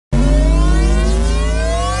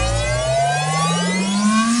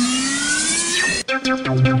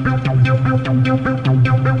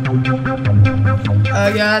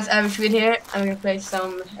Hi guys, I'm Schwinn here. I'm gonna play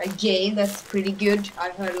a game that's pretty good.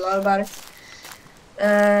 I've heard a lot about it.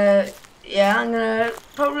 Yeah, I'm gonna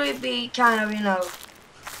probably be kind of,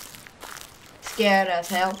 scared as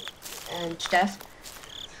hell and stuff.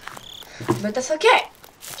 But that's okay,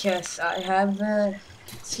 because I have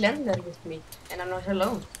Slender with me, and I'm not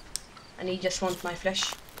alone. And he just wants my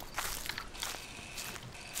flesh.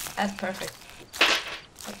 That's perfect.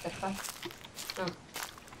 What the fuck? Oh.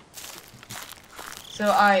 So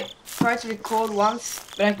I tried to record once,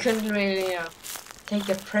 but I couldn't really, take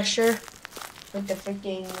the pressure with the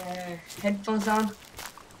freaking headphones on.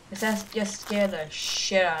 Because that just scared the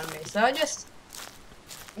shit out of me. So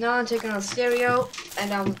now I'm taking on stereo,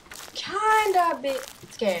 and I'm kinda a bit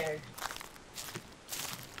scared.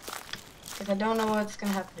 Because I don't know what's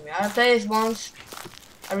gonna happen to me. I played this once,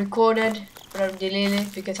 I recorded, but I deleted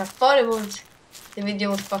it because I thought the video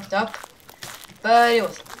was fucked up. But it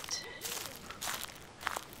wasn't.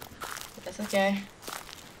 But that's okay.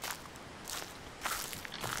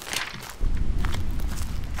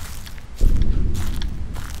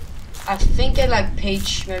 I think at like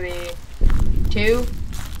page maybe 2,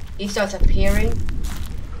 he starts appearing.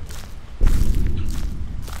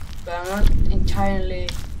 But I'm not entirely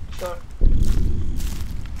sure.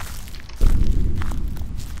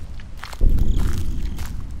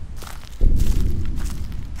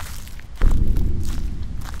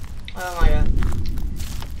 Oh my god.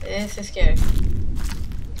 This is scary.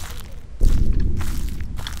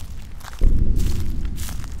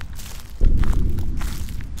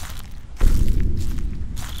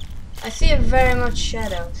 I see very much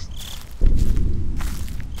shadows.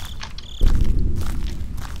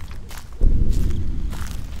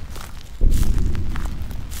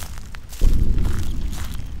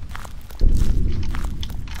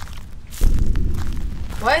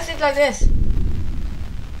 Why is it like this?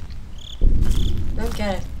 Don't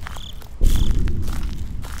get it.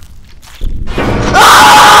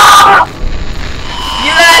 Ah!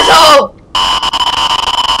 You asshole!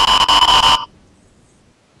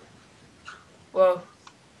 Whoa.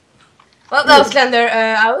 Well, that was Slender.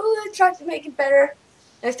 I will try to make it better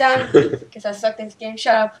next time because I sucked in this game.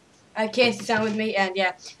 Shut up. I can't sound with me, and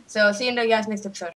yeah. So see you guys next episode.